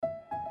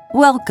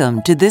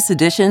Welcome to this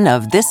edition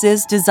of This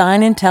is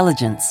Design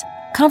Intelligence,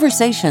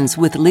 conversations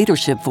with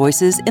leadership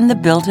voices in the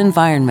built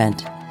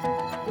environment.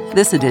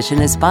 This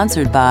edition is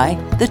sponsored by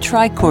the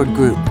Tricord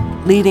Group,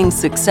 leading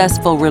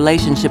successful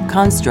relationship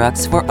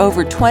constructs for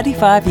over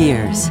 25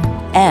 years,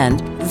 and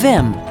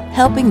Vim,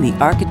 helping the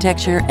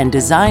architecture and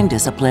design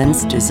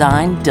disciplines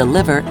design,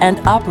 deliver,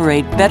 and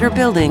operate better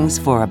buildings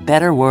for a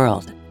better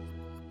world.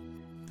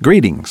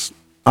 Greetings,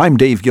 I'm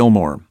Dave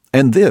Gilmore,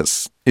 and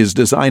this is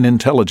Design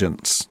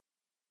Intelligence.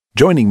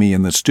 Joining me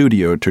in the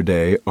studio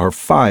today are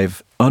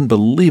 5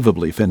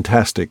 unbelievably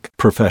fantastic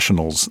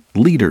professionals,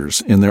 leaders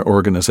in their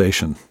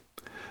organization.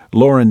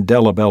 Lauren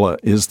Dellabella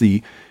is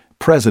the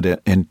President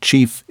and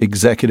Chief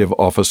Executive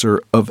Officer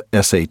of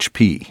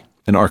SHP,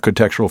 an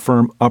architectural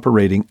firm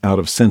operating out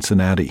of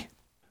Cincinnati.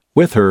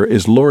 With her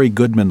is Lori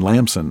Goodman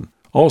Lamson,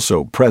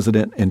 also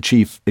President and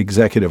Chief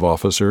Executive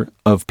Officer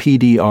of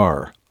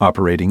PDR,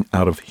 operating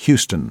out of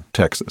Houston,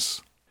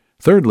 Texas.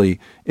 Thirdly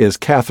is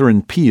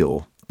Catherine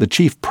Peel, the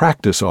Chief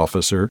Practice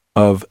Officer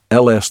of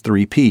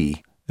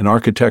LS3P, an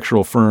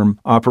architectural firm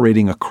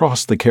operating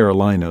across the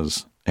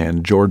Carolinas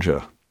and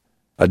Georgia.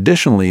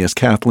 Additionally is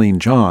Kathleen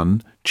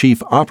John,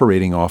 Chief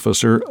Operating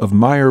Officer of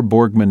Meyer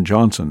Borgman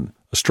Johnson,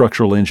 a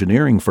structural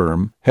engineering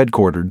firm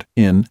headquartered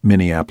in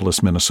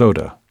Minneapolis,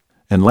 Minnesota.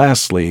 And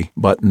lastly,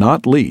 but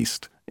not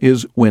least,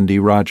 is Wendy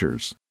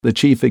Rogers, the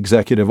Chief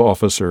Executive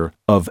Officer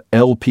of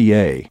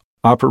LPA,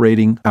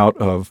 operating out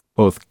of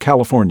both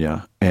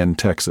California and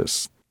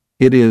Texas.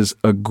 It is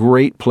a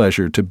great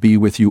pleasure to be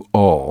with you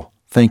all.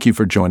 Thank you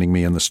for joining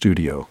me in the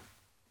studio.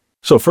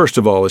 So first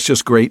of all, it's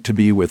just great to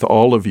be with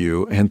all of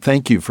you, and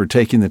thank you for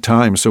taking the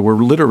time. So we're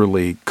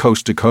literally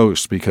coast to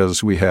coast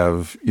because we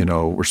have,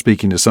 we're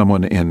speaking to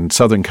someone in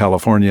Southern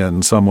California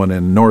and someone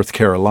in North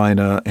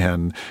Carolina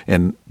and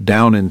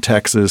down in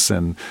Texas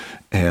and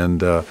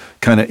kind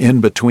of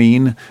in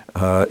between.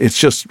 It's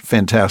just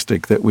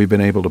fantastic that we've been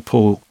able to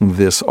pull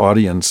this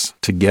audience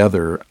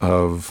together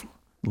of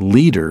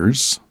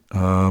leaders,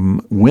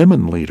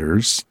 women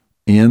leaders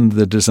in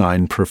the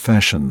design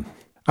profession.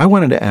 I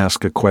wanted to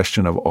ask a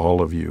question of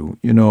all of you,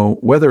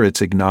 whether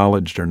it's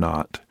acknowledged or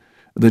not.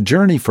 The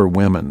journey for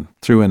women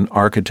through an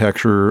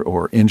architecture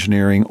or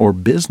engineering or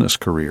business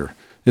career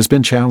has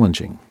been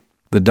challenging.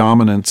 The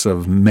dominance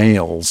of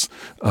males,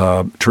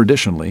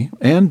 traditionally,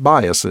 and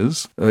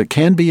biases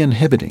can be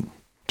inhibiting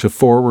to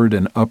forward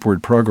and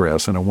upward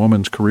progress in a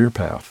woman's career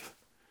path.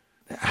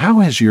 How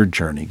has your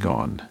journey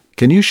gone?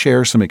 Can you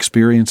share some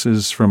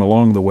experiences from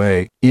along the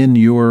way in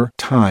your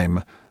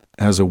time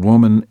as a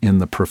woman in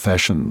the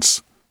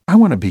professions? I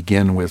want to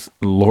begin with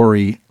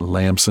Lori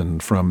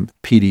Lamson from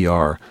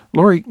PDR.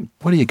 Lori,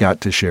 what do you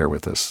got to share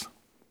with us?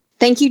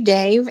 Thank you,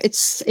 Dave.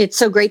 It's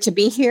so great to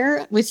be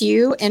here with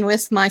you and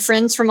with my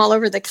friends from all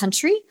over the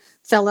country,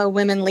 fellow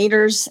women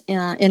leaders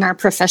in our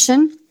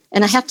profession.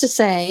 And I have to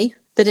say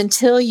that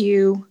until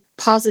you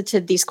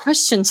posited these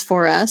questions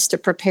for us to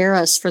prepare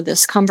us for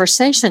this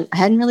conversation, I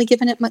hadn't really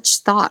given it much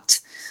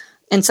thought.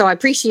 And so I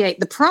appreciate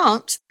the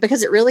prompt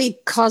because it really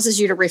causes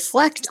you to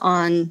reflect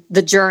on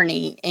the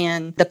journey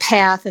and the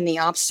path and the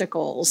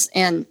obstacles.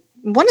 And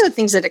one of the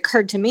things that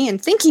occurred to me in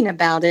thinking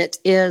about it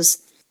is,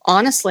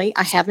 honestly,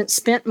 I haven't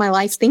spent my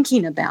life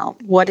thinking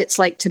about what it's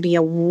like to be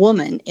a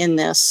woman in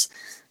this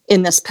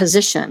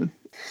position.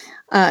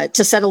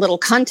 To set a little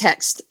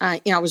context, I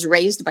was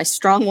raised by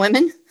strong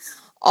women.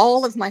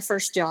 All of my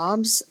first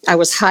jobs, I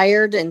was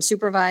hired and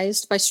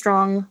supervised by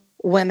strong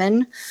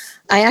women.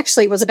 I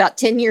actually was about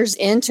 10 years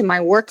into my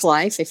work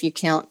life, if you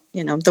count,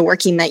 the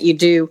working that you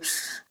do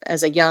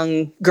as a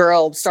young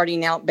girl,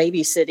 starting out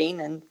babysitting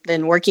and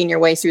then working your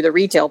way through the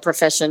retail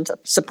profession to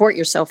support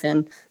yourself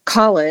in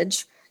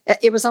college.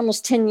 It was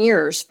almost 10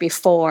 years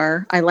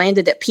before I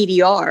landed at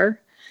PDR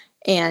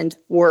and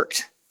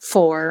worked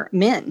for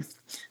men.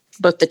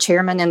 Both the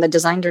chairman and the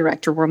design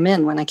director were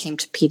men when I came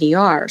to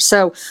PDR.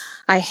 So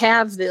I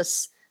have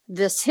this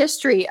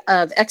history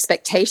of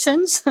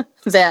expectations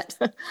that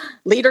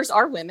leaders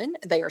are women.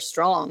 They are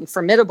strong,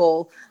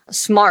 formidable,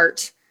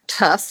 smart,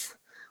 tough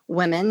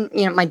women.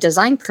 My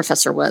design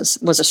professor was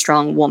a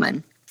strong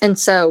woman. And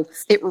so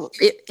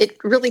it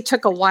really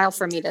took a while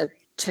for me to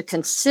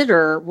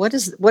consider what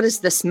does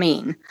this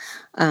mean?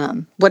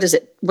 What does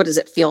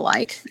it feel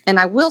like? And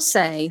I will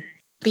say,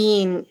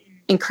 being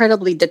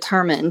incredibly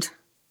determined,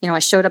 I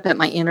showed up at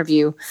my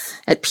interview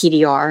at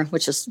PDR,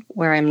 which is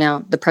where I'm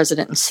now the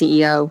president and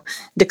CEO,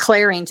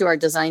 declaring to our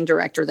design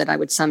director that I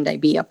would someday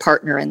be a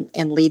partner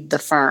and lead the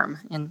firm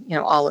in,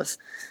 all of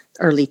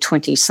early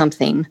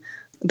 20-something.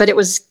 But it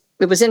was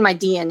in my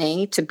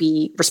DNA to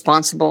be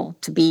responsible,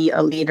 to be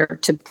a leader,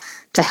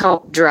 to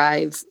help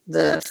drive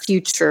the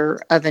future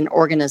of an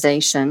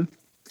organization.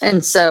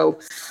 And so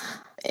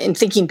in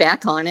thinking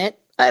back on it,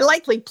 I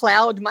likely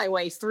plowed my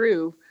way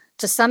through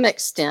to some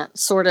extent,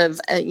 sort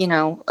of,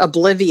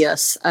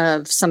 oblivious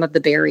of some of the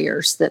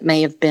barriers that may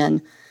have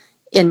been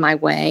in my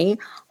way.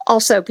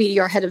 Also,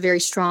 PDR had a very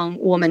strong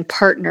woman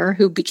partner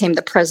who became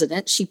the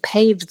president. She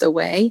paved the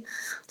way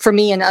for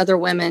me and other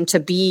women to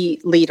be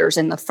leaders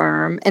in the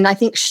firm, and I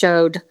think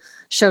showed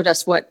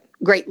us what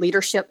great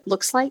leadership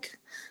looks like,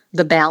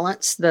 the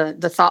balance, the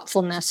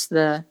thoughtfulness,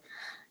 the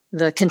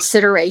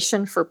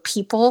consideration for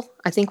people.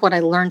 I think what I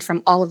learned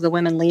from all of the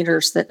women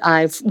leaders that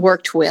I've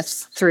worked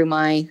with through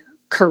my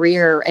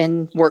career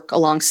and work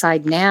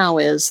alongside now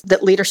is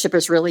that leadership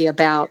is really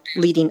about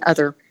leading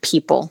other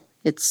people.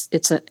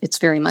 It's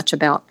very much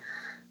about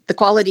the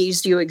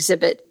qualities you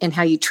exhibit and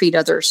how you treat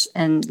others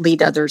and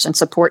lead others and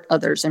support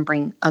others and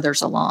bring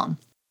others along.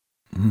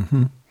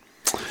 Mm-hmm.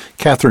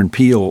 Catherine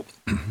Peel,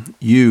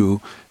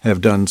 you have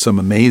done some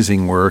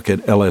amazing work at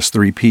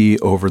LS3P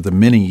over the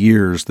many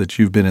years that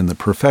you've been in the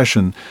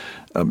profession.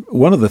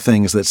 One of the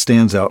things that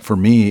stands out for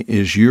me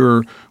is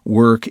your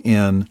work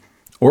in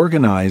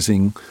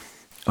organizing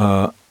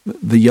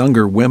the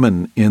younger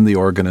women in the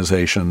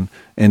organization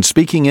and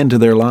speaking into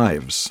their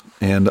lives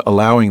and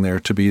allowing there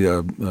to be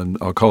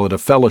I'll call it a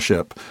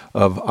fellowship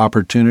of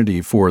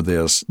opportunity for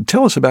this.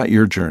 Tell us about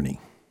your journey.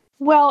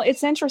 Well,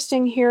 it's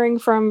interesting hearing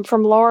from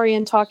Lori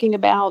and talking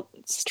about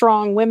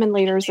strong women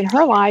leaders in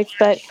her life.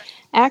 But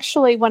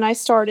actually, when I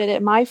started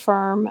at my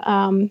firm,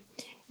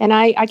 and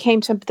I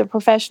came to the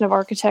profession of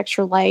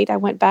architecture late. I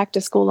went back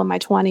to school in my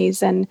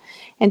 20s and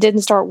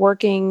didn't start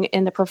working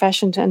in the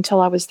profession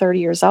until I was 30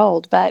 years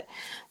old. But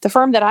the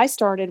firm that I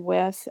started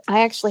with,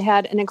 I actually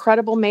had an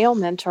incredible male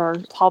mentor,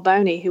 Paul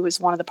Boney, who was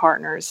one of the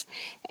partners.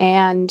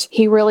 And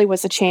he really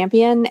was a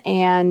champion,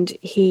 and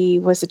he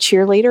was a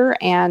cheerleader.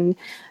 And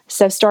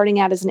so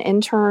starting out as an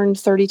intern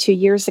 32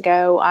 years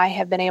ago, I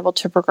have been able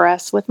to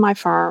progress with my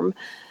firm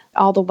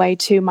all the way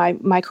to my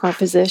current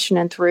position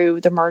and through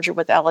the merger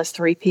with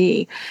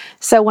LS3P.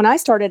 So when I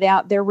started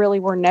out, there really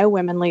were no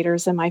women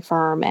leaders in my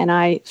firm, and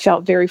I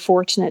felt very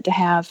fortunate to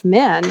have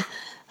men,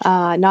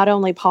 not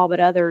only Paul, but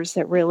others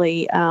that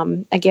really,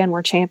 again,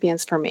 were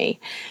champions for me.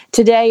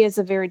 Today is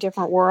a very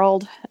different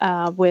world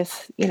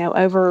with,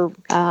 over,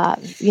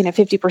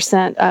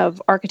 50%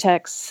 of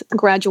architects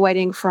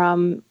graduating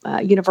from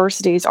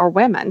universities are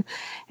women.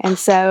 And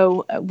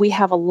so we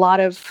have a lot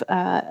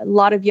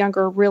of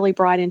younger, really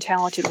bright and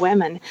talented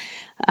women,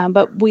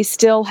 but we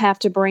still have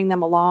to bring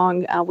them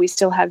along. We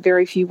still have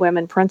very few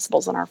women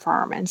principals in our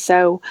firm. And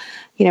so,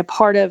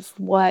 part of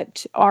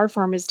what our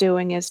firm is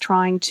doing is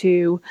trying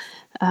to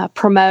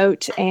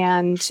promote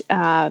and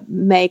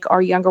make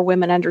our younger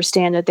women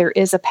understand that there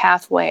is a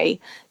pathway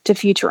to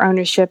future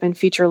ownership and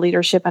future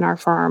leadership in our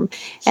firm.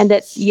 And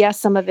that, yes,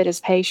 some of it is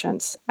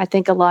patience. I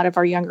think a lot of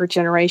our younger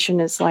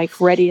generation is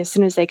like ready as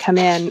soon as they come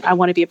in, I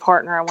want to be a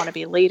partner, I want to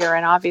be a leader.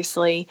 And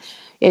obviously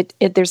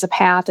there's a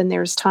path and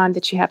there's time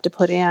that you have to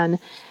put in.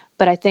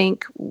 But I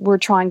think we're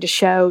trying to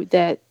show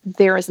that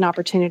there is an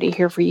opportunity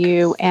here for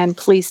you, and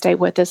please stay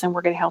with us and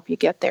we're going to help you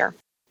get there.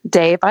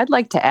 Dave, I'd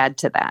like to add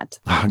to that.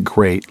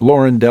 Great.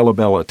 Lauren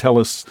Delabella, tell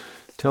us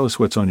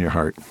what's on your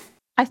heart.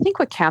 I think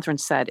what Catherine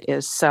said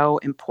is so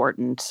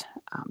important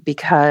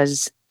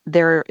because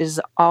there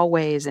is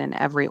always in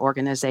every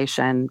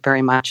organization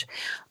very much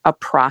a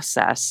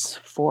process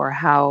for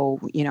how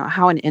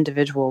an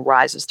individual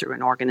rises through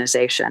an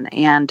organization.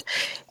 And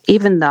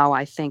even though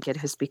I think it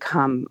has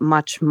become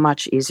much,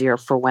 much easier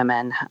for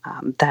women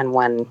than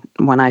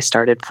when I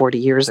started 40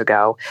 years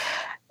ago,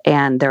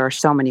 and there are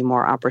so many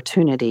more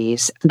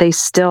opportunities, they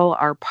still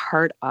are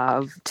part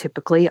of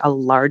typically a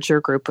larger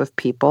group of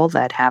people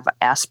that have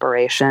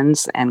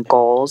aspirations and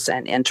goals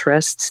and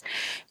interests.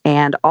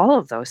 And all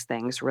of those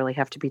things really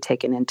have to be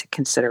taken into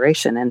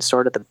consideration in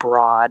sort of the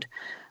broad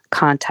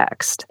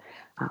context.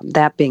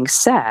 That being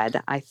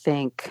said, I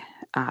think,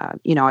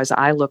 as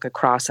I look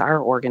across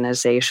our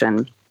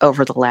organization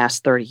over the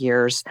last 30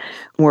 years,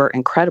 we're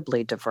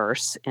incredibly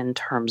diverse in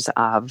terms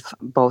of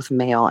both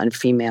male and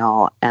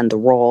female and the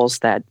roles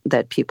that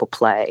people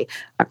play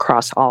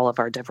across all of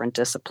our different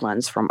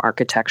disciplines, from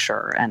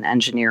architecture and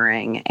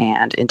engineering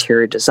and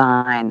interior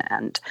design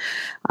and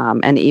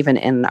even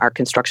in our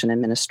construction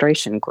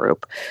administration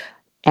group.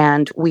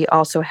 And we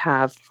also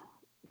have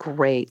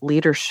great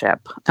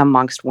leadership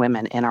amongst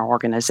women in our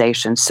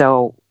organization.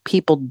 So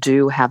people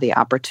do have the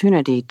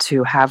opportunity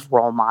to have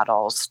role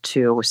models,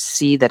 to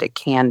see that it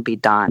can be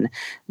done,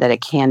 that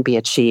it can be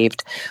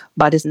achieved,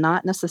 but it's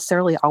not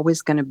necessarily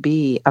always going to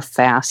be a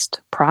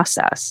fast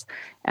process.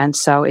 And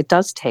so it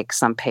does take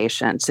some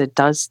patience. It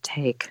does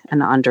take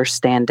an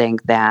understanding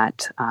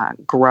that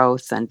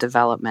growth and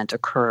development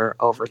occur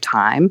over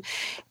time,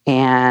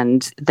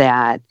 and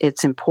that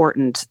it's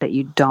important that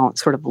you don't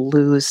sort of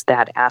lose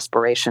that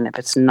aspiration if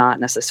it's not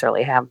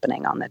necessarily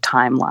happening on the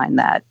timeline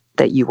that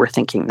you were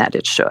thinking that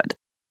it should.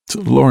 So,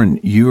 Lauren,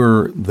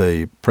 you're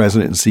the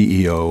president and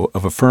CEO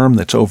of a firm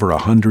that's over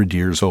 100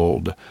 years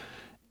old.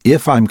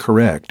 If I'm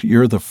correct,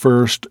 you're the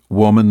first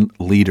woman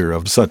leader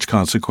of such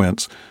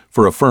consequence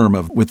for a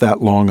firm with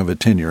that long of a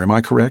tenure. Am I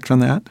correct on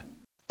that?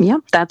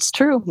 Yep, that's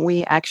true.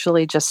 We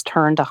actually just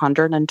turned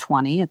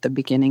 120 at the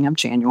beginning of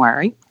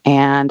January,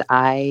 and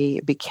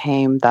I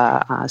became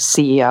the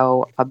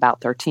CEO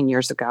about 13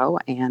 years ago,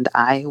 and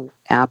I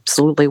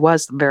absolutely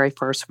was the very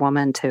first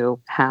woman to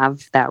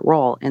have that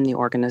role in the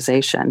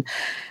organization.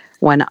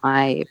 When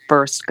I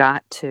first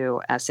got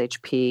to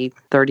SHP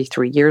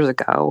 33 years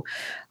ago,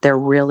 there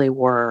really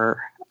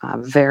were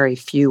very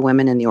few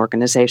women in the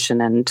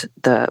organization, and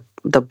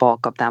the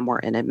bulk of them were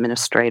in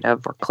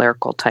administrative or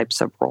clerical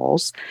types of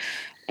roles.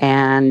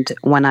 And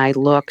when I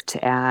looked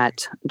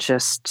at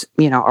just,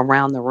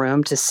 around the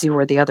room to see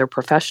where the other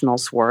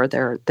professionals were,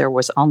 there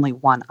was only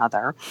one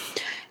other.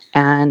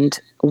 And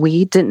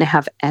we didn't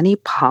have any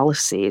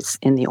policies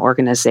in the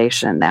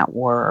organization that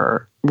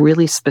were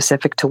really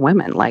specific to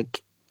women,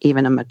 like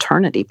even a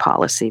maternity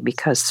policy,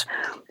 because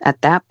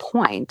at that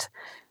point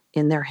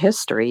in their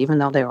history, even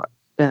though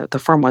the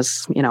firm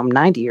was,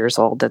 90 years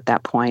old at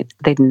that point,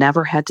 they'd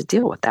never had to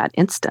deal with that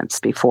instance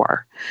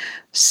before.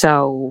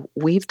 So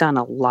we've done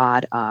a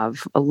lot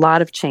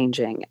of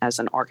changing as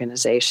an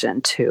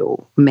organization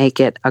to make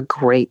it a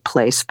great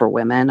place for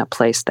women, a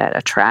place that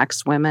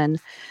attracts women,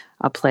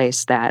 a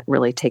place that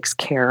really takes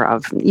care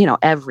of,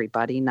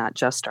 everybody, not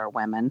just our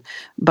women,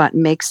 but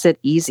makes it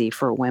easy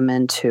for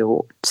women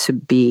to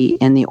be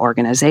in the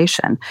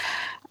organization.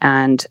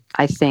 And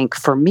I think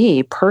for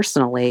me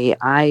personally,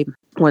 I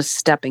was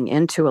stepping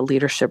into a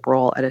leadership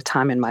role at a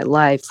time in my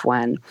life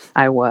when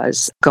I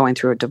was going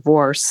through a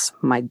divorce.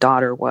 My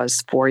daughter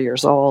was 4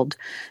 years old,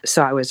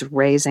 so I was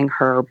raising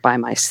her by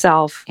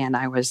myself, and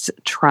I was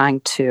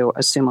trying to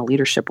assume a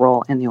leadership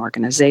role in the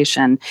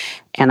organization,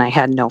 and I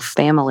had no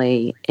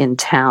family in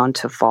town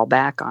to fall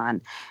back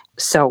on.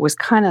 So it was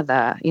kind of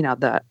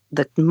the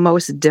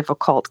most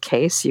difficult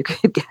case you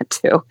could get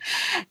to.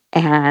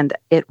 And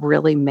it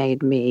really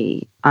made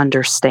me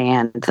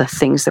understand the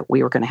things that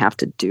we were going to have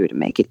to do to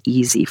make it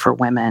easy for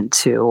women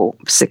to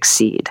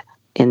succeed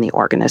in the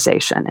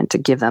organization and to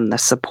give them the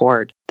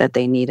support that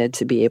they needed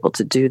to be able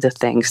to do the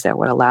things that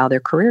would allow their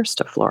careers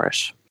to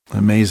flourish.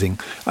 Amazing.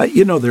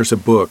 There's a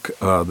book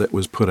that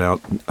was put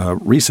out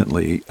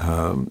recently.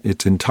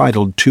 It's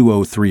entitled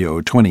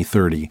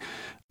 2030.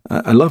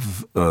 I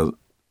love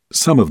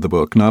some of the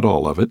book, not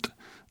all of it.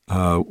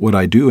 What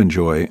I do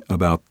enjoy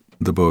about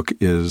the book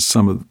is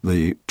some of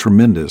the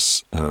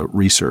tremendous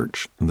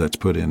research that's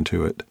put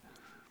into it.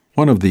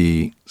 One of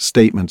the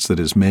statements that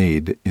is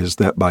made is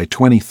that by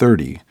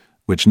 2030,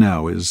 which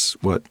now is,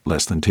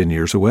 less than 10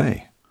 years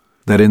away,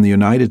 that in the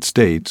United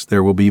States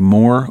there will be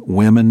more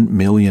women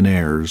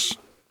millionaires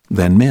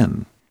than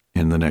men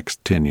in the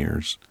next 10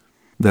 years,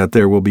 that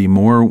there will be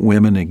more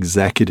women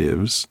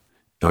executives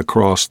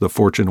across the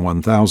Fortune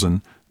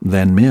 1000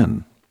 than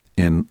men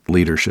in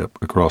leadership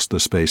across the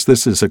space.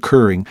 This is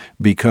occurring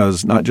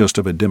because not just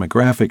of a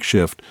demographic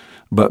shift,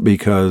 but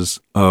because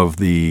of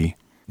the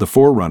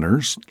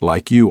forerunners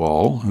like you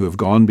all who have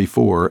gone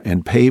before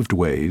and paved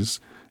ways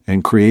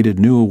and created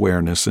new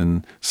awareness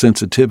and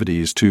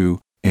sensitivities to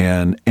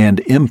and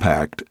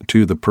impact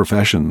to the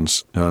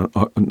professions,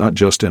 not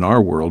just in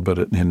our world, but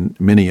in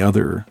many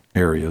other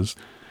areas,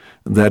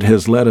 that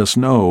has let us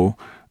know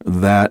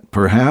that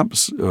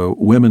perhaps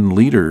women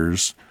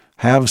leaders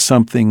have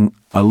something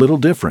a little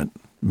different,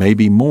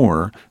 maybe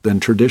more than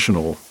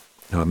traditional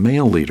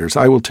male leaders.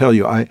 I will tell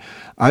you,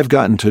 I've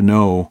gotten to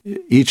know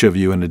each of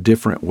you in a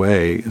different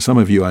way. Some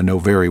of you I know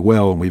very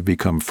well, and we've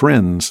become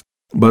friends,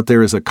 but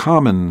there is a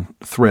common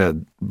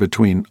thread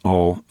between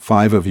all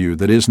five of you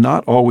that is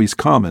not always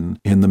common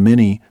in the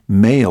many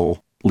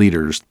male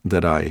leaders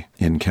that I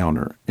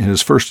encounter. And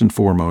is first and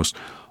foremost,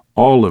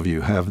 all of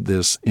you have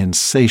this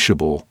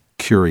insatiable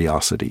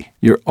curiosity.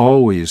 You're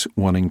always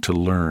wanting to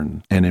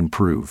learn and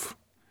improve.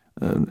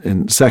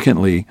 And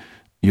secondly,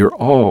 you're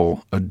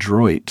all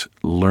adroit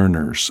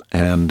learners,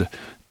 and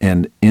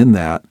in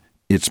that,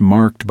 it's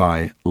marked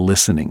by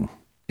listening,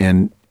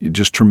 and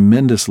just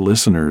tremendous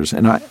listeners.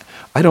 And I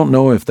don't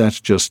know if that's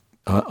just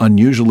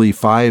unusually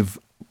five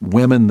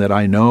women that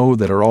I know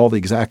that are all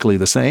exactly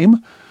the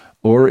same,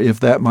 or if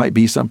that might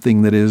be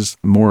something that is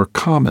more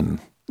common.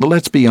 But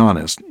let's be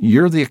honest,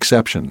 you're the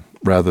exception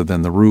rather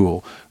than the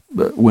rule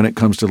when it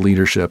comes to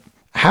leadership.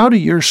 How do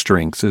your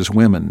strengths as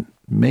women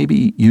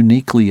maybe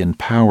uniquely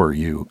empower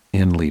you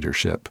in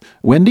leadership?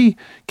 Wendy,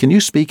 can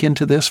you speak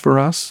into this for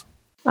us?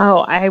 Oh,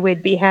 I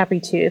would be happy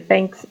to.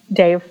 Thanks,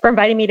 Dave, for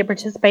inviting me to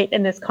participate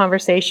in this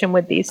conversation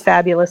with these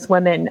fabulous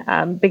women,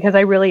 because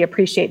I really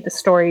appreciate the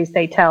stories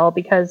they tell,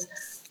 because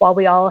while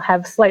we all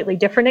have slightly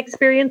different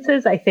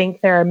experiences, I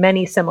think there are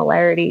many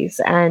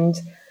similarities. And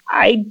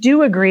I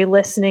do agree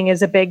listening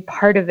is a big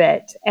part of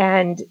it.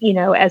 And,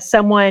 as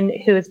someone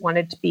who has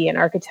wanted to be an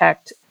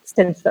architect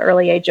since the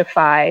early age of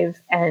 5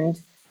 and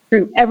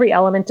through every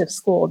element of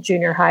school,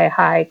 junior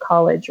high,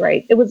 college,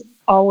 right? It was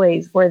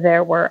always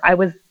I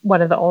was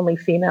one of the only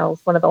females,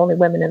 one of the only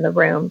women in the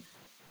room.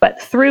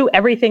 But through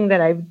everything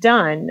that I've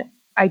done,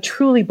 I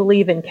truly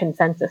believe in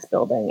consensus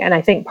building. And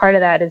I think part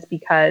of that is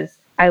because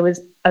I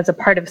was a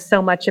part of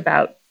so much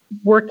about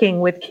working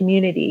with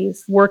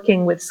communities,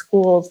 working with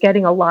schools,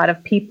 getting a lot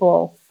of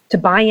people to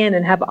buy in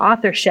and have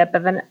authorship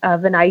of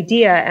an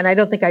idea. And I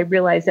don't think I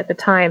realized at the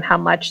time how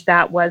much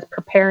that was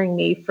preparing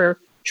me for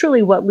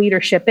truly what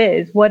leadership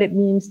is, what it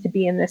means to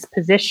be in this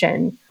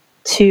position,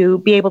 to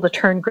be able to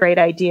turn great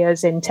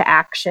ideas into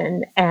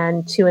action,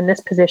 and to, in this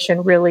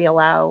position, really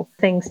allow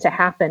things to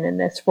happen in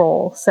this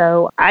role.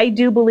 So I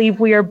do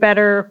believe we are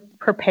better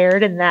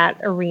prepared in that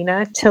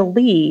arena to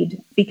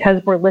lead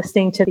because we're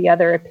listening to the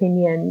other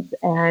opinions.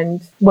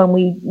 And when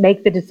we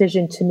make the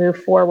decision to move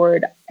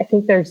forward, I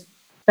think there's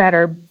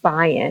better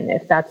buy-in,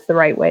 if that's the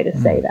right way to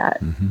say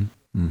that. Mm-hmm.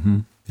 Mm-hmm.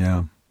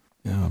 Yeah.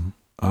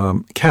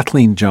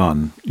 Kathleen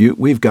John,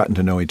 we've gotten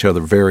to know each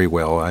other very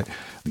well.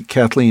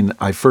 Kathleen,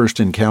 I first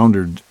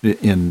encountered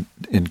in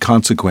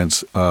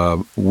consequence.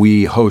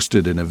 We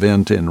hosted an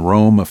event in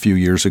Rome a few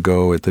years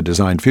ago at the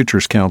Design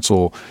Futures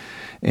Council,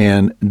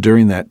 and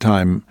during that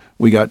time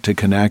we got to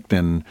connect,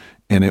 and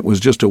it was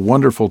just a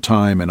wonderful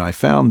time. And I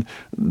found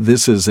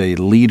this is a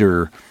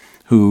leader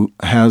who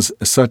has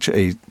such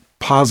a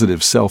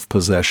positive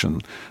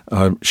self-possession.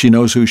 She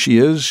knows who she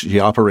is.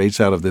 She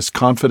operates out of this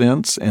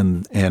confidence,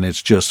 and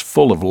it's just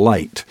full of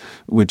light,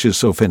 which is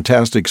so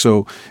fantastic.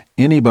 So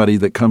anybody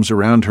that comes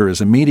around her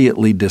is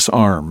immediately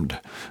disarmed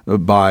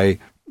by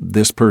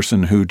this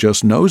person who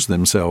just knows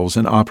themselves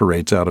and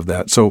operates out of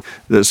that. So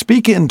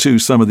speak into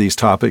some of these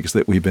topics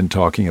that we've been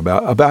talking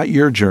about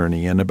your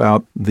journey and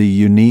about the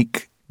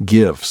unique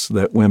gifts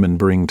that women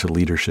bring to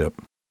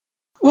leadership.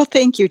 Well,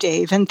 thank you,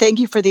 Dave, and thank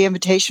you for the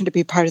invitation to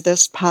be part of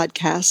this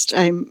podcast.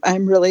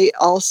 I'm really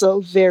also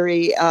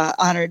very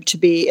honored to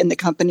be in the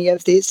company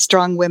of these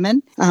strong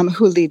women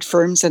who lead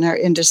firms in our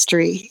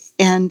industry.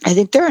 And I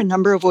think there are a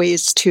number of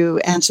ways to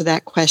answer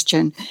that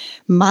question.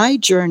 My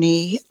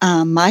journey,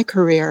 my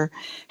career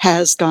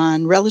has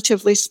gone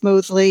relatively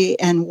smoothly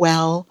and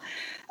well,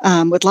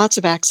 with lots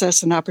of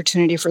access and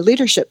opportunity for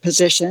leadership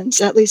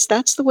positions. At least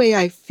that's the way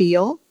I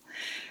feel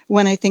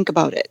when I think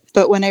about it.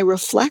 But when I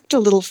reflect a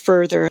little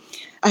further,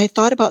 I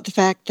thought about the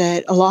fact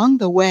that along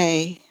the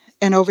way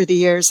and over the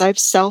years, I've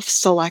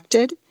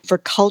self-selected for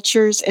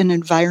cultures and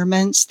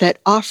environments that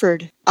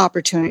offered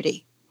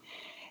opportunity.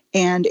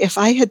 And if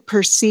I had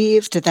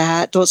perceived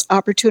that those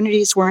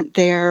opportunities weren't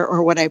there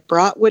or what I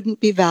brought wouldn't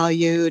be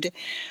valued,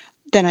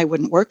 then I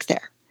wouldn't work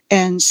there.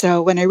 And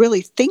so when I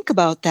really think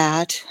about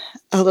that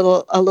a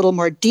little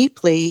more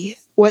deeply,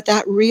 what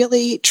that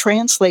really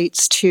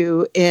translates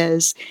to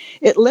is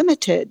it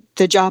limited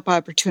the job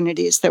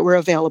opportunities that were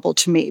available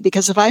to me.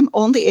 Because if I'm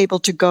only able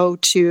to go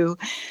to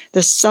the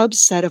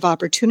subset of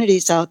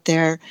opportunities out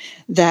there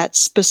that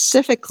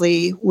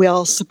specifically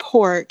will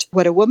support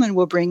what a woman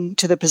will bring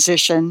to the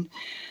position,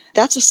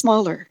 that's a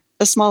smaller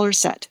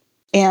set.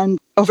 And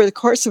over the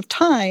course of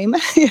time,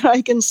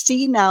 I can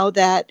see now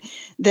that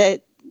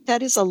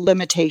is a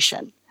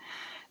limitation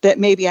that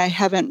maybe I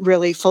haven't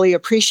really fully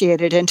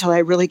appreciated until I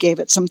really gave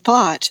it some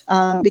thought,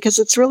 because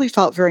it's really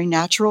felt very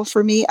natural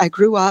for me. I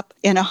grew up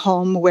in a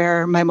home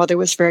where my mother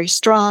was very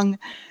strong.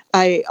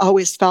 I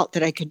always felt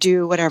that I could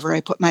do whatever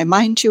I put my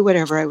mind to,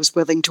 whatever I was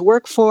willing to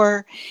work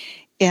for,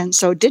 and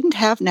so didn't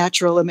have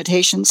natural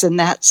limitations in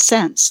that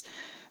sense.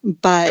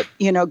 But,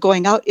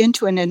 going out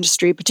into an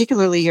industry,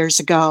 particularly years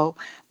ago,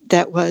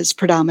 that was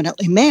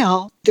predominantly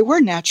male, there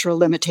were natural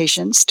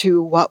limitations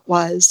to what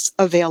was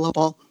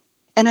available.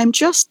 And I'm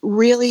just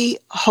really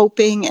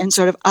hoping and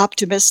sort of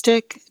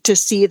optimistic to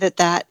see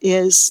that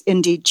is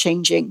indeed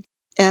changing.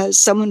 As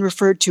someone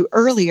referred to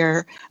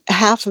earlier,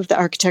 half of the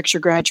architecture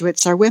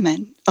graduates are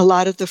women. A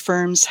lot of the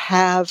firms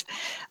have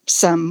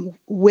some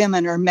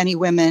women or many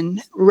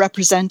women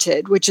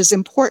represented, which is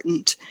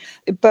important.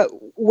 But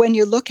when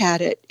you look at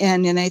it,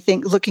 and I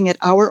think looking at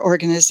our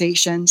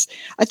organizations,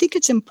 I think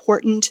it's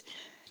important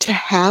to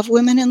have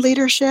women in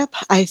leadership.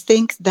 I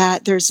think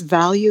that there's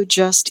value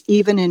just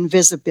even in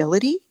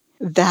visibility,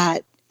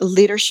 that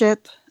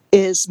leadership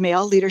is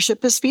male,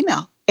 leadership is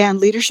female, and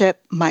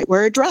leadership might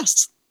wear a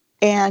dress.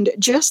 And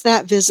just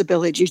that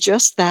visibility,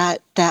 just that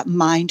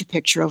mind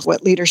picture of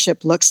what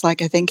leadership looks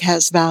like, I think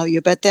has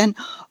value. But then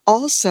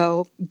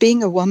also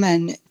being a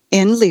woman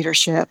in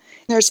leadership,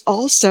 there's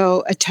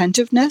also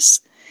attentiveness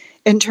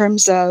in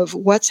terms of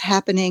what's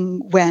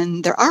happening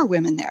when there are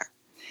women there.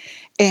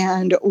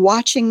 And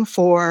watching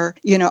for,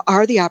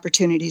 are the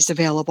opportunities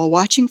available?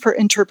 Watching for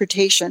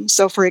interpretation.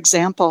 So, for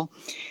example,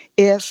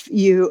 if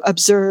you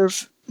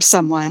observe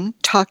someone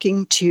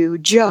talking to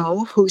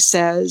Joe who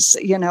says,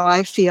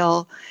 I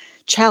feel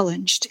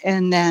challenged,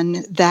 and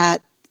then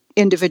that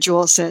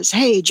individual says,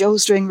 hey,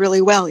 Joe's doing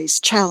really well, he's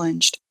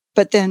challenged.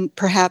 But then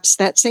perhaps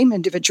that same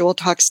individual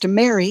talks to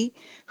Mary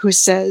who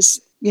says,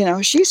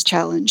 she's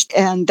challenged.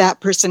 And that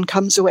person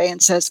comes away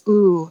and says,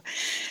 ooh,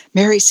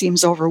 Mary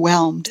seems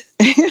overwhelmed.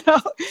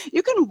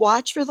 You can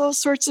watch for those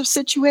sorts of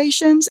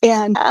situations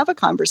and have a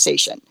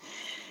conversation.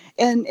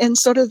 And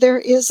sort of there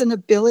is an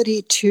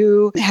ability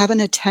to have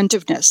an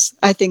attentiveness,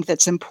 I think,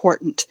 that's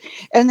important.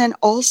 And then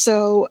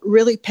also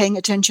really paying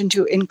attention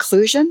to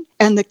inclusion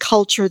and the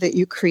culture that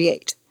you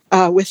create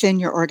within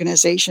your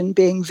organization,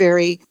 being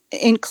very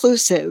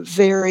inclusive,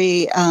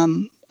 very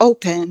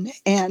open,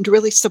 and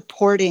really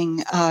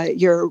supporting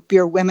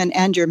your women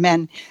and your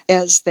men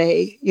as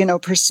they,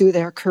 pursue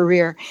their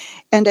career.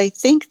 And I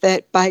think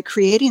that by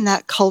creating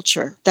that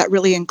culture, that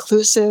really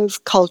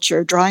inclusive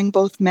culture, drawing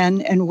both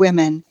men and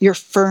women, your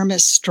firm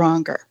is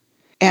stronger.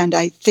 And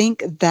I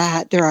think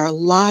that there are a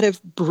lot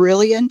of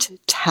brilliant,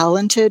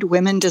 talented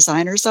women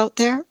designers out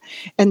there,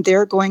 and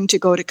they're going to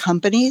go to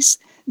companies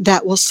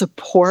that will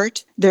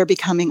support their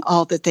becoming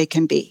all that they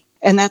can be.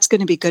 And that's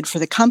going to be good for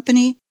the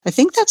company. I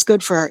think that's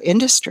good for our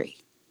industry.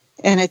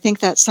 And I think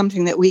that's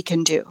something that we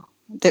can do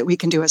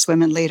as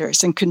women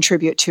leaders and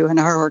contribute to in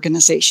our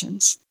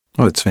organizations.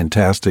 Oh, it's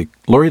fantastic.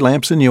 Lori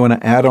Lampson, you want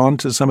to add on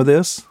to some of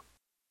this?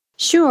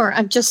 Sure.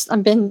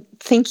 I've been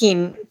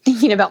thinking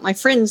about my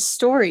friends'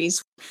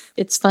 stories.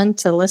 It's fun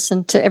to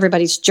listen to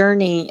everybody's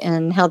journey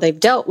and how they've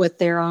dealt with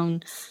their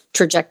own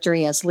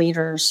trajectory as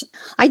leaders.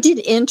 I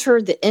did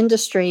enter the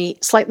industry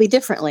slightly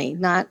differently,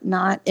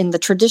 not in the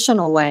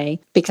traditional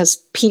way,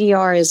 because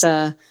PDR is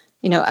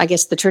I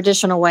guess the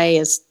traditional way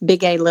is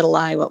big A, little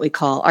I, what we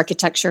call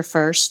architecture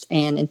first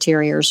and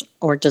interiors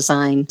or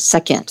design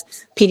second.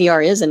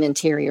 PDR is an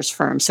interiors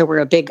firm, so we're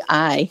a big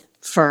I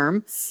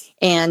firm.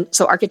 And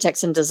so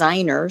architects and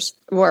designers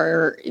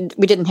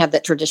we didn't have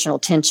that traditional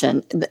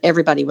tension.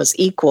 Everybody was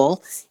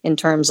equal in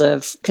terms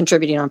of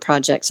contributing on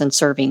projects and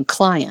serving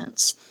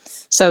clients.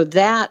 So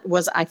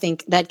I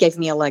think that gave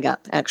me a leg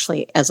up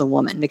actually as a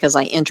woman, because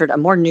I entered a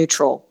more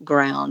neutral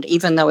ground,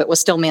 even though it was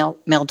still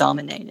male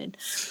dominated.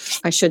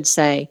 I should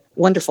say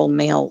wonderful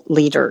male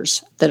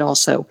leaders that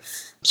also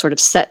sort of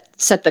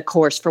set the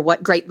course for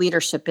what great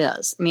leadership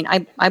is. I mean,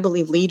 I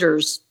believe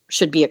leaders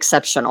should be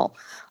exceptional,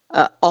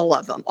 all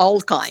of them, all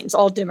kinds,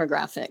 all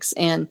demographics.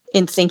 And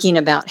in thinking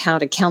about how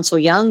to counsel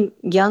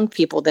young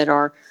people that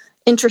are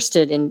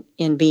interested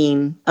in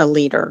being a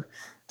leader,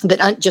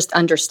 that just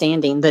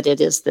understanding that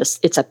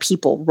it's a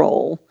people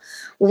role.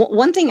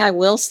 One thing I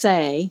will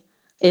say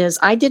is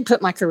I did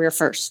put my career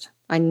first.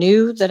 I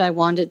knew that I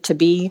wanted to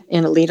be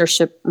in a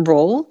leadership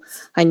role.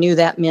 I knew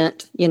that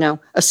meant,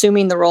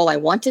 assuming the role I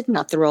wanted,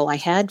 not the role I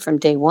had from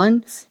day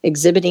one,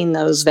 exhibiting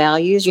those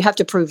values. You have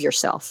to prove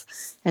yourself.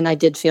 And I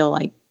did feel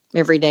like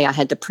every day I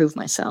had to prove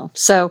myself.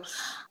 So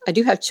I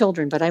do have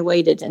children, but I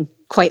waited and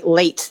quite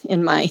late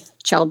in my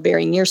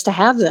childbearing years to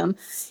have them.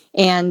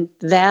 And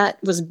that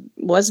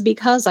was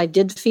because I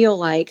did feel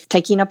like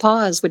taking a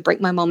pause would break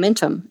my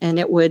momentum, and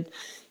it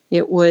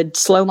would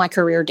slow my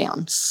career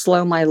down,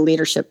 slow my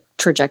leadership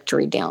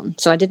trajectory down.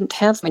 So I didn't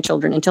have my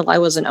children until I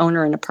was an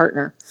owner and a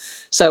partner.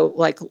 So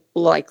like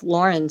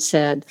Lauren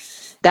said,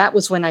 that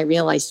was when I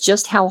realized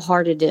just how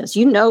hard it is.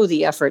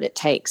 The effort it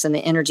takes and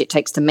the energy it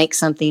takes to make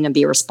something and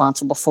be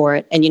responsible for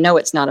it. And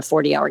it's not a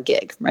 40-hour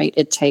gig, right?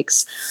 It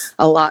takes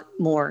a lot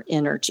more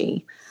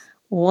energy.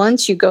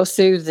 Once you go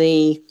through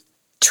the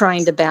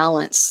trying to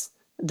balance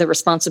the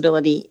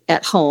responsibility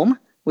at home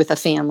with a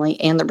family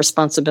and the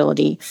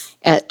responsibility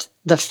at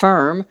the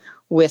firm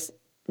with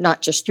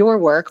not just your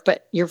work,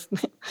 but you're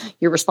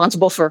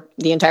responsible for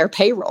the entire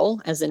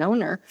payroll as an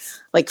owner,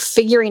 like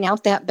figuring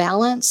out that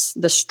balance,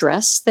 the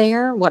stress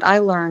there. What I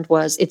learned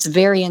was it's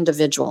very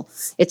individual.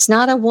 It's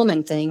not a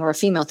woman thing or a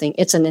female thing.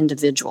 It's an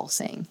individual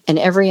thing. And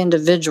every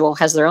individual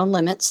has their own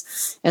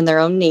limits and their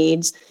own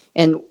needs,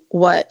 and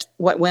what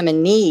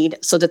women need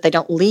so that they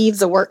don't leave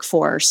the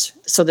workforce.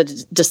 So the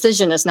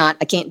decision is not,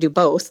 I can't do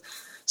both,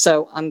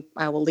 so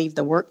I will leave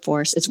the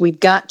workforce. It's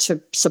we've got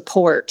to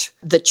support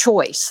the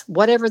choice,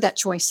 whatever that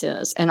choice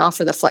is, and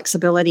offer the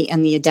flexibility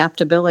and the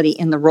adaptability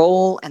in the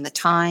role and the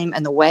time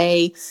and the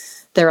way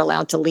they're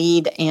allowed to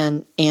lead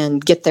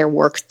and get their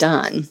work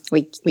done.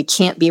 We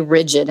can't be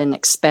rigid and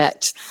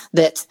expect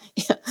that,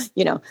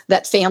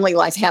 that family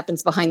life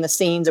happens behind the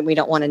scenes and we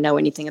don't want to know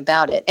anything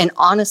about it. And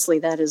honestly,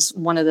 that is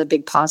one of the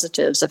big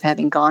positives of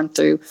having gone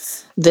through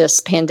this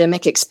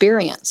pandemic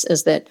experience,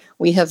 is that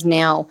we have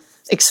now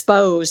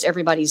exposed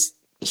everybody's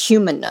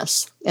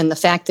humanness and the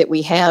fact that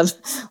we have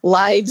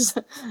lives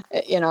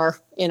in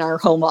our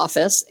home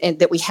office and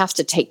that we have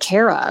to take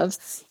care of,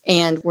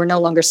 and we're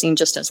no longer seen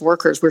just as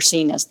workers, we're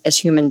seen as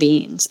human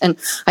beings. And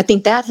I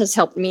think that has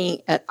helped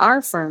me at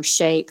our firm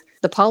shape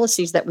the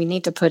policies that we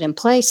need to put in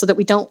place so that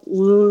we don't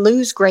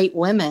lose great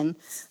women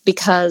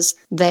because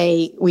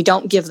we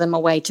don't give them a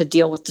way to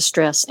deal with the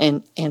stress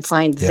and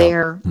find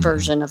their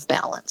version of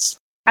balance.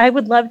 I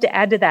would love to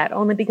add to that,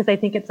 only because I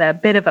think it's a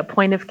bit of a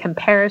point of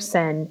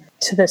comparison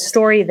to the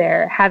story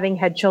there, having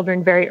had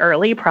children very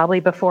early, probably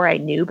before I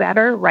knew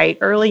better, right,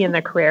 early in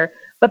the career,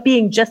 but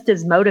being just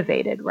as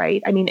motivated,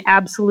 right? I mean,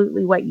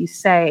 absolutely what you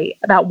say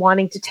about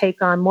wanting to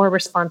take on more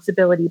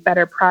responsibility,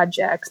 better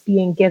projects,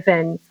 being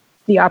given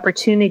the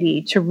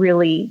opportunity to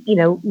really,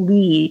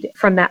 lead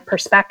from that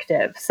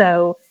perspective.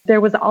 So there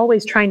was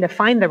always trying to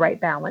find the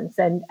right balance,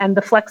 and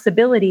the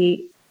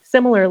flexibility,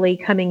 similarly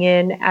coming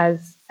in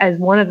as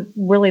one of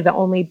really the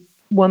only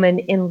woman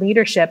in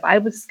leadership. I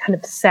was kind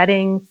of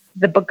setting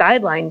the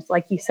guidelines.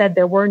 Like you said,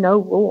 there were no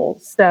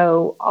rules.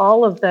 So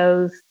all of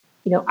those,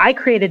 I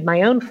created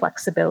my own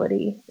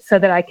flexibility so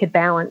that I could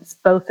balance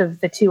both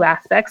of the two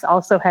aspects.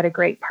 Also had a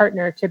great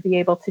partner to be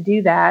able to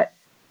do that,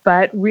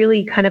 but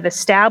really kind of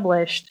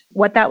established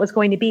what that was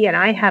going to be. And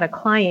I had a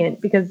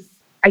client, because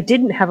I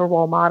didn't have a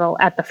role model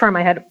at the firm.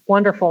 I had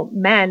wonderful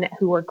men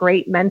who were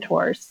great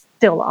mentors,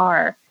 still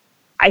are.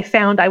 I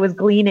found I was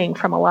gleaning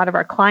from a lot of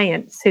our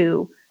clients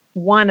who,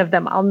 one of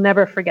them, I'll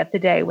never forget the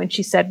day when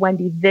she said,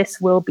 "Wendy,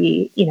 this will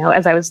be,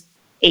 as I was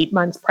 8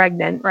 months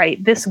pregnant,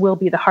 right? This will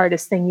be the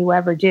hardest thing you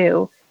ever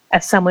do."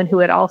 as someone who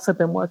had also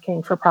been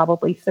working for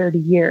probably 30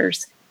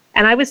 years.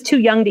 And I was too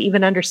young to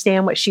even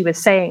understand what she was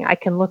saying. I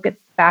can look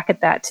back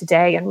at that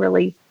today and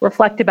really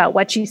reflect about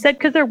what she said,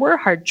 because there were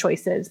hard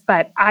choices,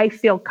 but I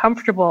feel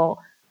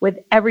comfortable with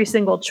every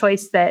single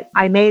choice that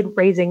I made,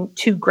 raising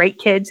two great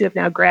kids who have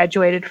now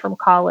graduated from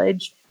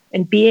college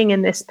and being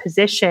in this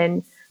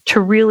position to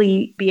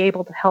really be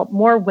able to help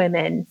more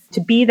women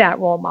to be that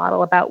role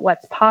model about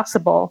what's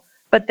possible,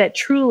 but that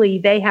truly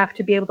they have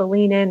to be able to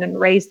lean in and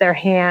raise their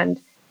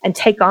hand and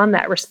take on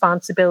that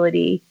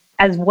responsibility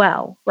as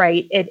well,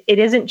 right? It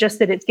isn't just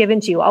that it's given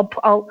to you.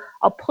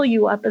 I'll pull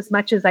you up as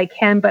much as I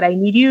can, but I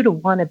need you to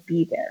want to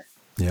be there.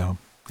 Yeah.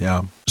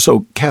 Yeah.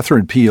 So,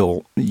 Catherine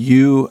Peel,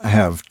 you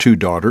have two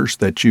daughters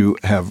that you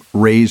have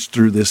raised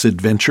through this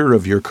adventure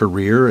of your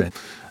career, and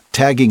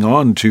tagging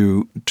on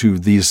to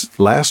these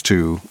last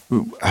two.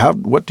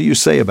 What do you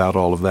say about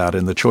all of that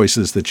and the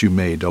choices that you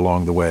made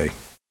along the way?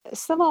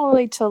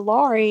 Similarly to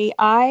Laurie,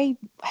 I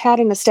had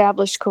an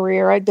established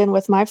career. I'd been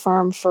with my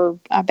firm for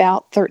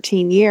about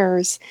 13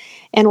 years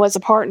and was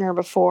a partner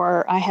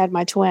before I had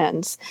my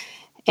twins.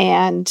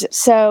 And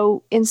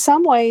so in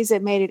some ways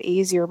it made it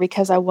easier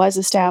because I was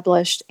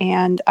established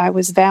and I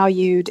was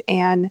valued,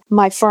 and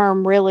my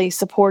firm really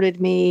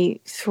supported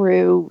me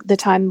through the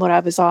time when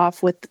I was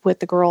off with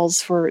the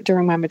girls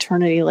during my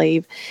maternity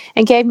leave,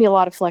 and gave me a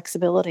lot of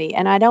flexibility.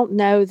 And I don't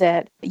know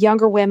that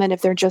younger women,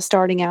 if they're just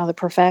starting out of the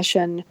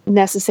profession,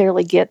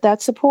 necessarily get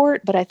that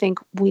support, but I think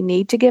we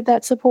need to give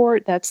that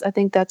support. I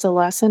think that's a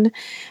lesson.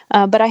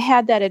 But I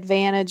had that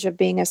advantage of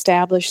being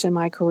established in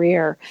my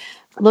career.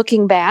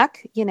 Looking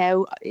back,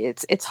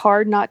 it's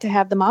hard not to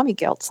have the mommy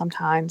guilt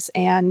sometimes.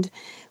 And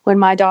when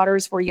my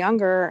daughters were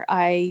younger,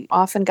 I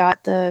often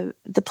got the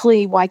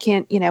plea, why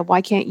can't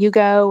you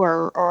go,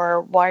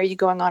 or why are you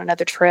going on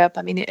another trip?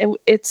 I mean,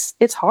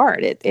 it's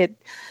hard.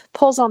 It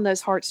pulls on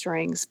those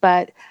heartstrings.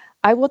 But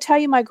I will tell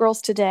you, my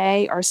girls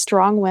today are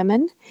strong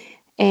women,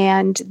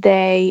 and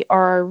they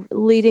are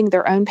leading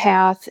their own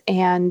path.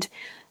 And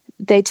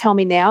they tell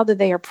me now that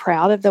they are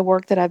proud of the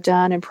work that I've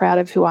done and proud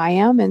of who I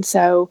am. And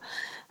so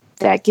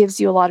that gives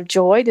you a lot of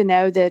joy to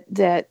know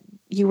that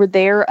you were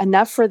there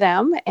enough for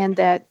them, and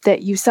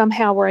that you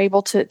somehow were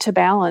able to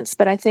balance.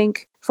 But I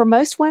think for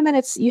most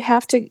women,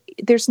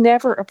 there's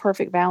never a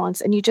perfect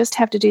balance, and you just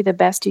have to do the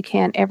best you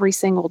can every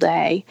single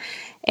day,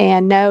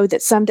 and know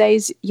that some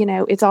days,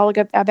 it's all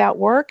about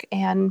work,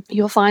 and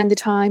you'll find the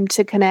time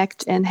to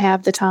connect and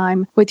have the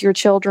time with your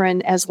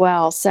children as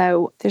well.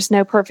 So there's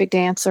no perfect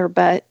answer,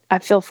 but I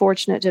feel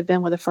fortunate to have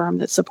been with a firm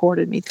that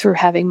supported me through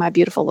having my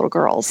beautiful little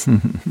girls.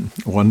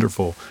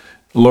 Wonderful.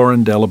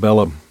 Lauren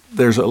Delabella,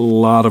 there's a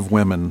lot of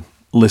women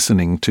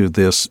listening to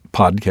this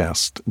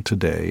podcast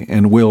today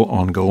and will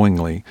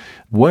ongoingly.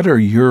 What are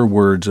your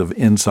words of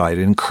insight,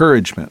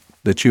 encouragement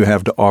that you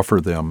have to offer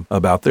them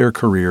about their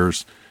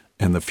careers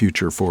and the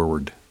future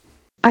forward?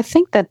 I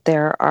think that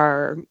there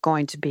are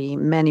going to be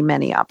many,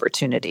 many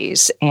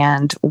opportunities.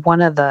 And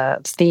one of the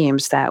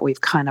themes that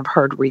we've kind of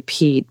heard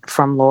repeat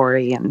from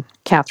Laurie and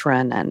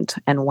Catherine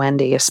and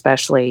Wendy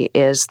especially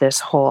is this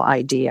whole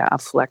idea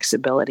of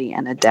flexibility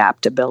and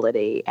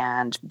adaptability,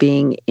 and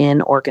being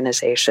in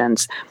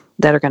organizations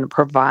that are going to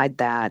provide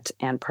that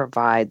and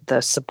provide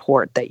the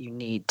support that you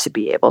need to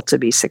be able to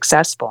be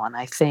successful. And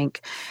I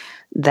think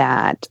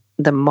that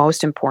the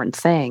most important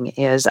thing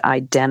is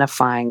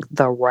identifying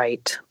the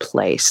right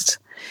place.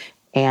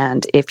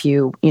 And if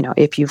you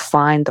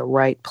find the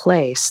right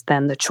place,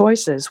 then the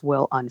choices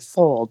will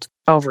unfold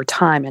over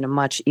time in a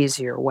much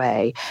easier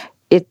way.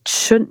 It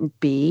shouldn't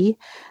be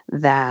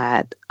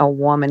that a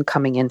woman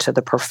coming into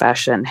the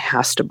profession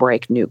has to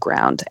break new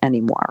ground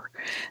anymore.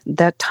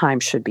 That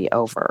time should be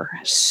over.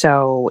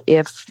 So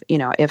if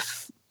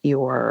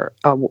you're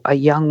a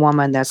young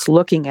woman that's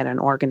looking at an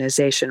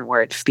organization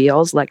where it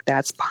feels like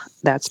that's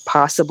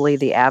possibly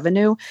the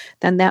avenue,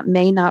 then that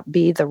may not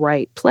be the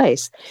right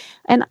place.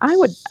 And I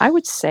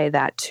would say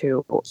that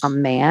to a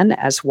man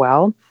as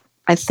well.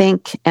 I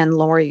think, and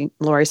Laurie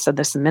said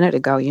this a minute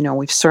ago,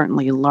 we've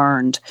certainly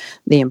learned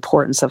the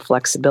importance of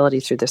flexibility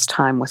through this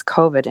time with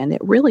COVID, and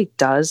it really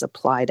does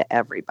apply to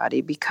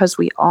everybody, because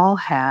we all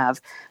have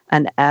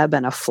an ebb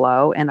and a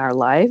flow in our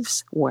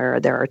lives, where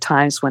there are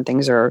times when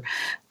things are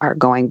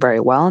going very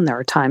well, and there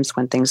are times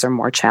when things are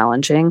more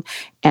challenging,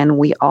 and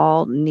we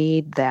all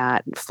need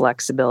that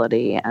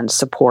flexibility and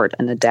support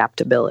and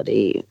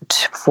adaptability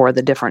for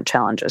the different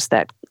challenges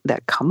that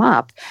come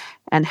up.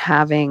 And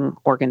having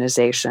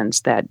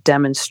organizations that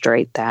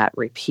demonstrate that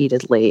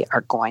repeatedly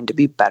are going to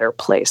be better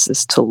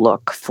places to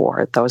look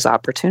for those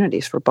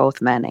opportunities for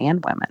both men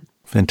and women.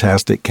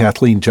 Fantastic.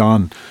 Kathleen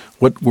John,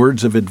 what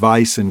words of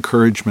advice,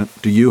 encouragement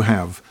do you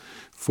have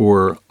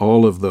for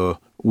all of the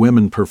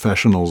women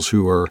professionals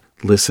who are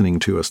listening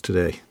to us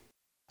today?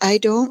 I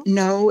don't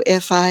know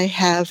if I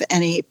have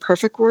any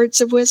perfect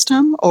words of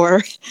wisdom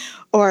or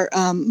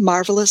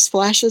marvelous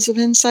flashes of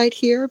insight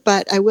here,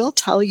 but I will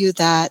tell you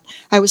that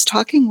I was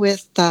talking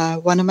with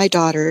one of my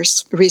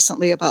daughters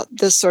recently about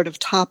this sort of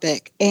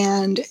topic,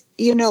 and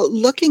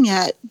looking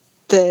at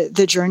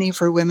the journey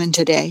for women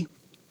today,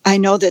 I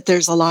know that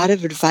there's a lot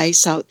of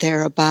advice out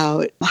there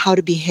about how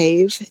to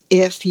behave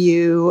if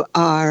you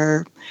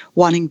are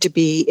wanting to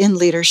be in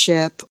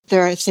leadership.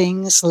 There are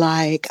things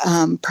like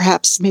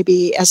perhaps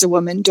maybe as a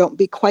woman, don't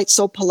be quite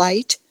so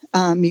polite.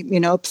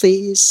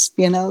 Please,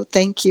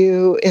 thank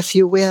you, if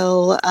you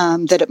will,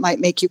 that it might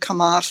make you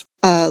come off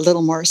a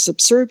little more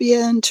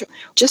subservient.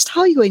 Just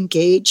how you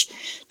engage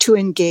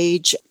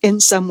in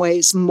some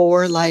ways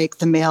more like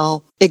the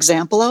male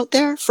example out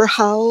there for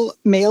how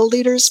male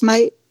leaders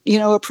might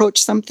approach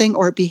something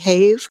or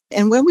behave.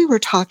 And when we were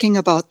talking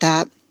about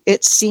that,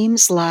 it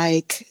seems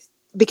like,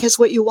 because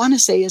what you want to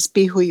say is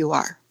be who you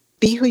are.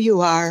 Be who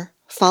you are,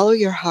 follow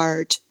your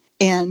heart,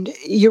 and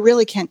you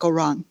really can't go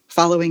wrong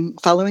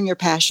following your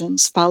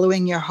passions,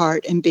 following your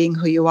heart, and being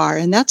who you are.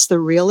 And that's the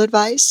real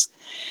advice.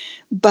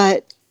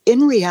 But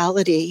in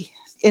reality,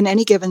 in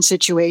any given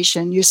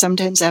situation, you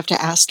sometimes have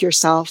to ask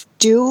yourself,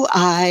 do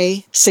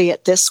I say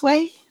it this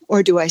way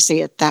or do I say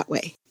it that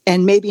way?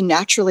 And maybe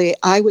naturally,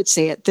 I would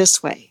say it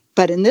this way.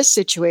 But in this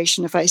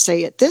situation, if I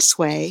say it this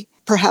way,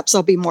 perhaps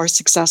I'll be more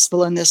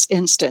successful in this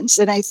instance.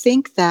 And I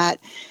think that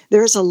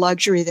there's a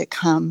luxury that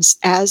comes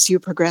as you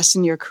progress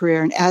in your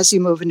career and as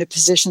you move into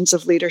positions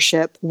of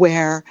leadership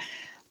where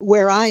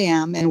I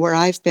am and where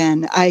I've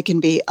been, I can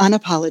be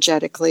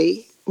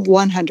unapologetically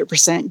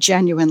 100%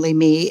 genuinely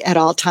me at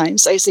all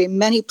times. I say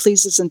many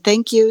pleases and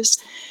thank yous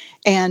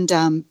and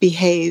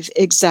behave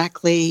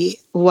exactly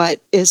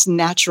what is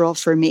natural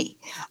for me.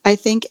 I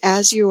think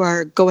as you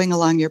are going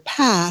along your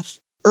path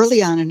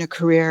early on in a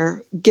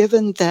career,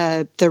 given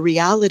the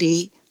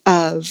reality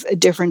of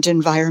different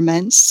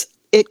environments,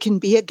 it can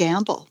be a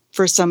gamble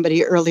for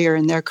somebody earlier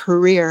in their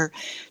career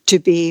to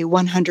be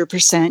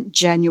 100%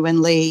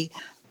 genuinely,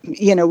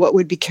 what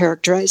would be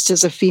characterized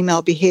as a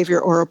female behavior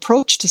or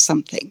approach to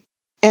something.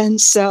 And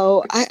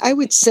so I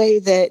would say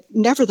that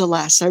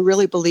nevertheless, I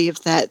really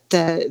believe that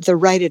the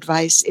right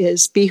advice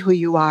is be who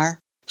you are,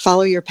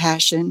 follow your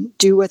passion,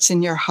 do what's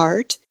in your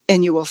heart,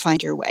 and you will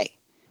find your way.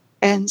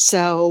 And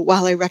so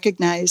while I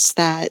recognize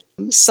that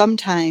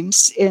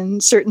sometimes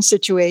in certain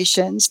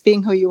situations,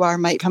 being who you are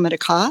might come at a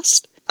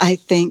cost, I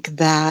think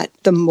that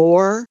the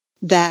more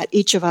that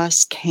each of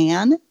us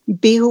can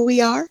be who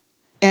we are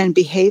and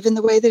behave in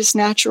the way that is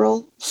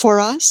natural for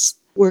us,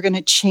 we're going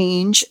to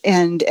change,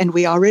 and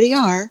we already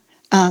are,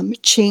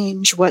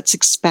 change what's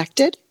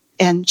expected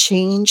and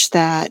change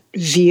that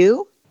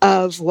view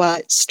of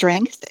what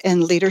strength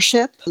and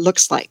leadership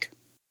looks like.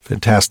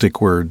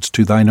 Fantastic words.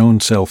 To thine own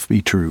self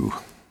be true.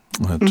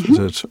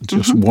 That's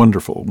just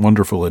wonderful,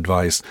 wonderful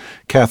advice.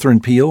 Catherine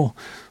Peel,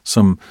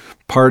 some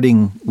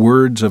parting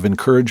words of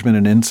encouragement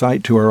and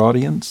insight to our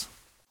audience?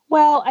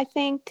 Well, I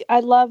think I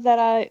love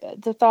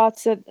that the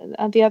thoughts that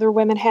the other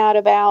women had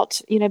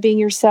about, being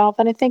yourself.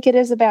 And I think it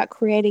is about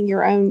creating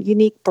your own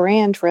unique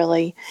brand,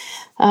 really.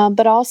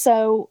 But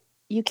also,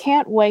 you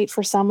can't wait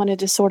for someone to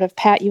just sort of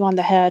pat you on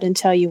the head and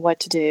tell you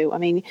what to do. I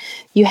mean,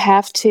 you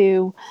have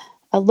to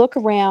look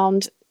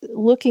around,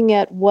 looking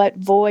at what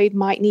void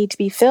might need to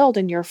be filled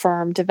in your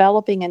firm,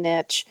 developing a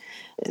niche,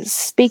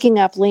 speaking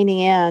up, leaning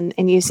in,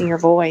 and using your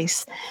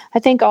voice. I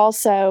think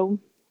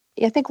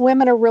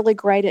women are really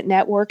great at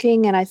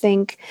networking, and I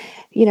think,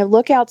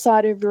 look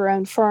outside of your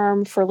own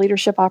firm for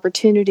leadership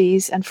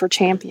opportunities and for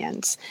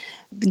champions.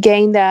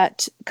 Gain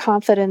that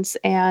confidence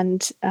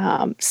and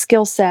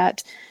skill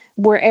set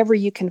wherever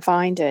you can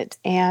find it,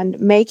 and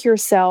make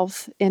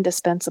yourself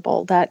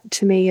indispensable. That,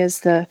 to me, is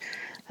the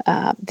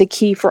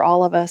key for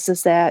all of us,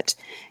 is that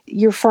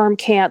your firm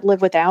can't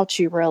live without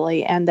you,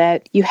 really, and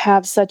that you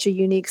have such a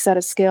unique set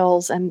of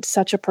skills and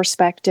such a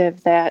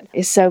perspective that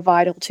is so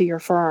vital to your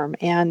firm.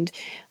 And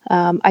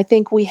I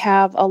think we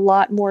have a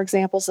lot more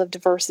examples of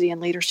diversity in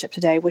leadership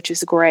today, which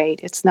is great.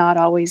 It's not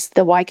always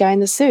the white guy in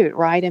the suit,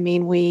 right? I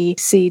mean, we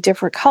see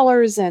different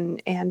colors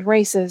and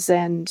races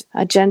and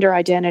gender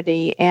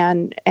identity,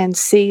 and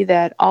see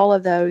that all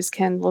of those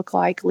can look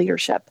like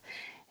leadership.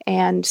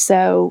 And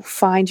so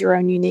find your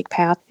own unique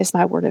path is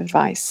my word of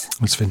advice.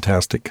 That's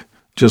fantastic.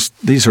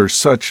 These are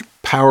such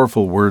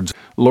powerful words.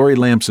 Lori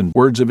Lamson,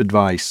 words of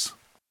advice.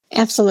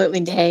 Absolutely,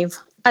 Dave.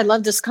 I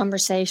love this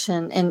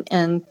conversation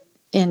and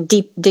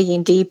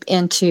digging deep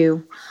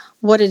into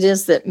what it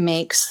is that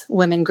makes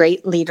women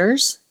great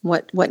leaders,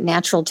 what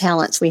natural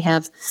talents we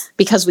have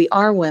because we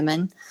are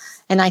women.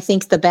 And I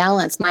think the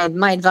balance,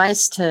 my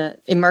advice to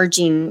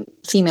emerging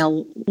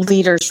female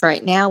leaders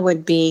right now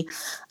would be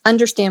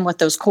understand what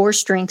those core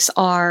strengths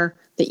are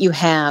that you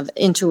have,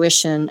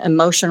 intuition,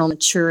 emotional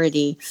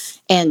maturity,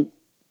 and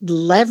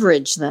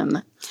leverage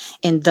them.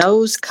 And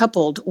those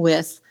coupled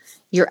with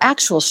your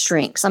actual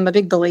strengths. I'm a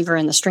big believer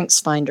in the Strengths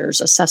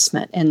Finders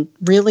assessment, and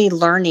really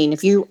learning,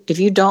 if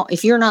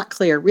you're not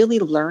clear, really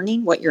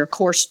learning what your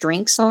core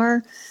strengths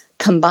are.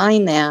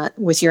 Combine that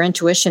with your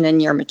intuition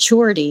and your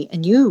maturity,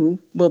 and you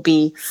will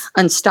be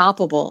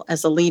unstoppable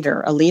as a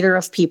leader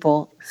of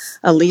people,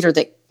 a leader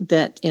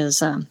that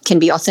is can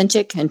be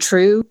authentic and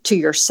true to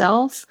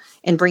yourself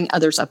and bring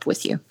others up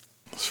with you.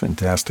 It's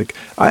fantastic.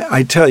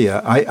 I tell you,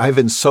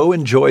 I've so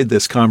enjoyed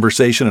this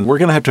conversation, and we're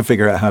going to have to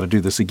figure out how to do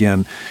this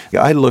again.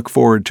 I look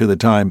forward to the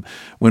time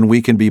when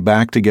we can be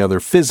back together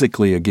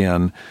physically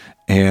again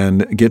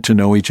and get to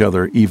know each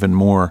other even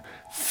more.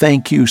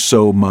 Thank you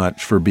so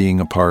much for being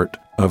a part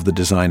of the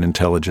Design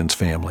Intelligence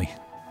family.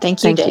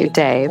 Thank you, Thank you,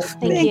 Dave.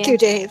 Thank you,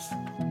 Dave.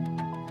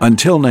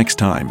 Until next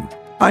time,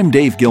 I'm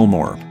Dave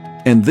Gilmore,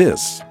 and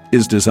this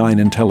is Design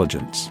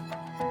Intelligence.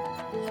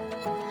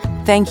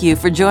 Thank you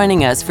for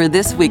joining us for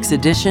this week's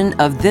edition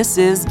of This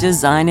is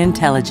Design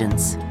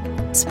Intelligence,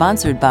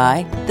 sponsored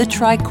by the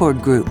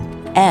Tricord Group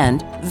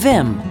and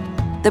Vim.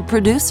 The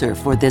producer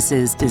for This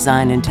is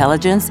Design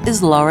Intelligence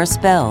is Laura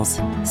Spells.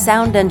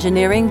 Sound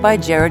engineering by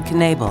Jared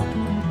Knable.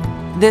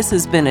 This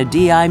has been a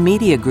DI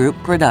Media Group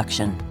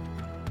production.